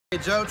Hey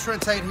Joe,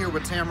 Trent Tate here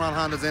with Tameron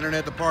Honda's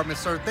Internet Department.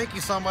 Sir, thank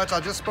you so much. I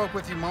just spoke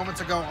with you moments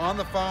ago on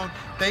the phone.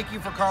 Thank you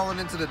for calling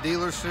into the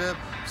dealership.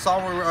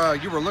 Saw where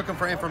you were looking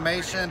for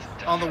information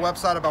on the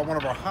website about one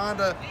of our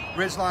Honda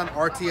Ridgeline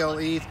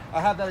RTLEs.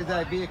 I have that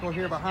exact vehicle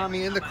here behind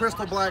me in the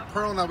crystal black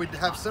pearl. Now we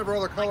have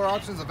several other color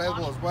options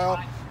available as well.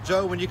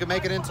 Joe, when you can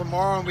make it in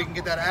tomorrow and we can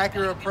get that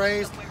accurate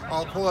appraised,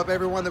 I'll pull up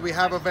every one that we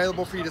have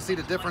available for you to see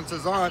the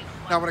differences on.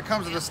 Now when it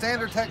comes to the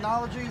standard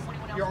technologies,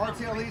 your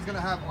RTLE is going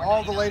to have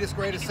all the latest,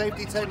 greatest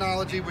safety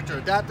technology with your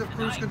adaptive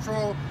cruise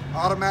control,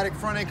 automatic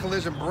front end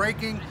collision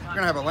braking. You're going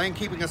to have a lane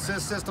keeping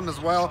assist system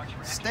as well,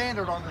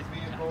 standard on this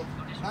vehicle.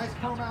 Nice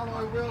chrome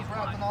alloy wheels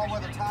wrapped in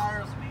all-weather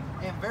tires,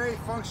 and very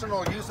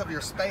functional use of your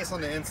space on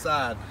the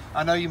inside.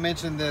 I know you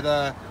mentioned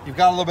that you've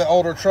got a little bit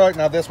older truck.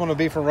 Now this one will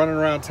be for running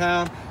around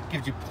town.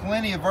 Gives you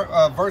plenty of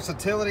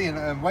versatility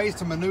and ways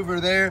to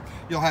maneuver there.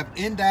 You'll have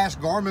in-dash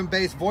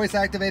Garmin-based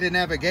voice-activated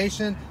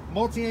navigation,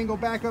 multi-angle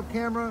backup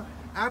camera,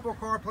 Apple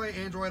CarPlay,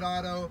 Android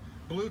Auto,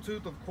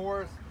 Bluetooth of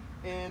course,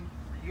 and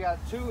you got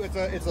two, it's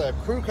a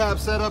crew cab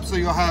setup, so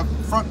you'll have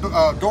front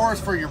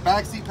doors for your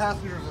backseat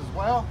passengers as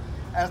well.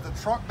 As the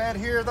trunk bed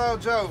here though,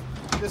 Joe,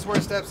 this is where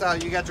it steps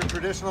out. You got your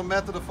traditional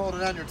method of folding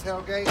down your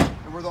tailgate,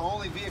 and we're the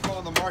only vehicle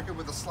on the market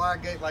with a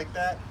slide gate like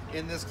that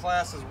in this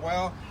class as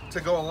well,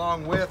 to go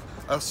along with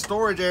a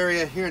storage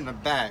area here in the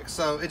back.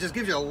 So it just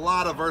gives you a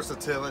lot of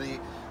versatility.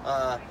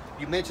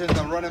 You mentioned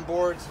the running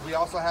boards. We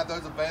also have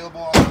those available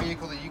on the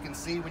vehicle that you can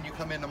see when you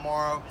come in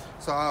tomorrow.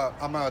 So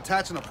I'm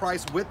attaching a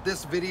price with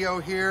this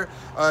video here,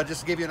 just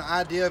to give you an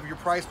idea of your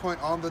price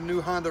point on the new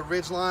Honda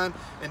Ridgeline.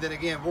 And then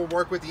again, we'll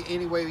work with you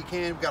any way we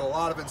can. We've got a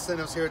lot of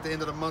incentives here at the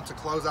end of the month to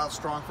close out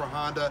strong for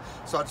Honda.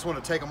 So I just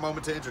want to take a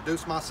moment to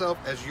introduce myself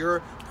as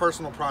your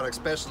personal product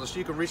specialist.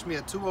 You can reach me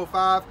at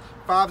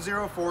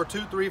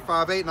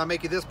 205-504-2358. And I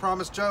make you this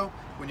promise, Joe,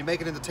 when you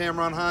make it into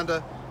Tameron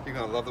Honda, you're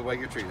going to love the way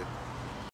you're treated.